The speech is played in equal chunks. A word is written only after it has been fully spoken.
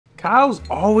Kyle's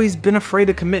always been afraid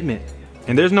of commitment,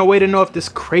 and there's no way to know if this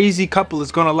crazy couple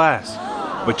is gonna last.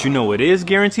 But you know what is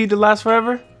guaranteed to last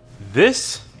forever?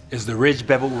 This is the Ridge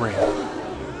Beveled Ring.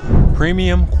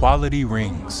 Premium quality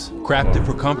rings, crafted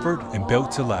for comfort and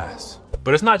built to last.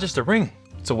 But it's not just a ring,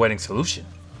 it's a wedding solution.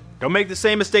 Don't make the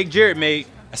same mistake Jared made.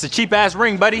 That's a cheap ass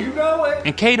ring, buddy. You know it.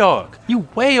 And K-Dog, you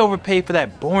way overpaid for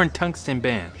that boring tungsten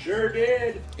band. Sure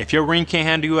did. If your ring can't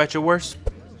handle you at your worst,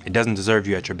 it doesn't deserve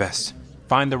you at your best.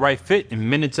 Find the right fit in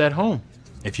minutes at home.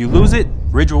 If you lose it,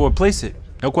 Ridge will replace it.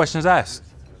 No questions asked.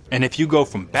 And if you go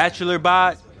from bachelor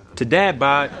bod to dad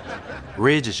bod,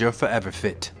 Ridge is your forever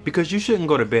fit. Because you shouldn't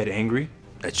go to bed angry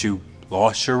that you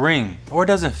lost your ring or it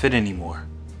doesn't fit anymore.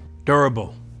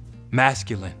 Durable,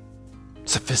 masculine,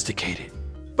 sophisticated.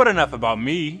 But enough about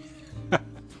me.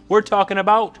 We're talking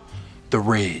about the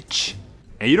Ridge.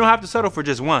 And you don't have to settle for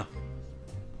just one.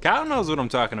 Kyle knows what I'm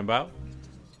talking about.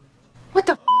 What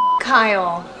the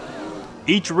Kyle?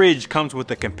 Each Ridge comes with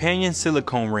a companion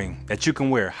silicone ring that you can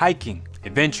wear hiking,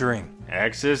 adventuring,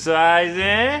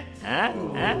 exercising.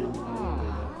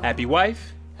 Happy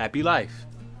wife, happy life.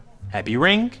 Happy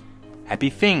ring,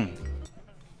 happy thing.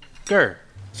 Grr.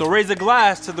 So raise a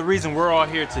glass to the reason we're all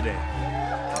here today.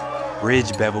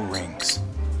 Ridge Beveled Rings.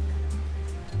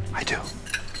 I do.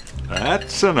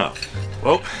 That's enough.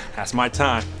 Well, that's my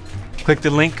time. Click the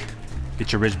link,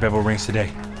 get your Ridge Beveled Rings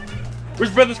today.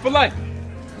 Ridge Brothers for life.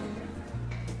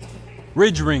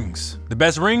 Ridge Rings, the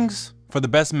best rings for the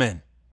best men.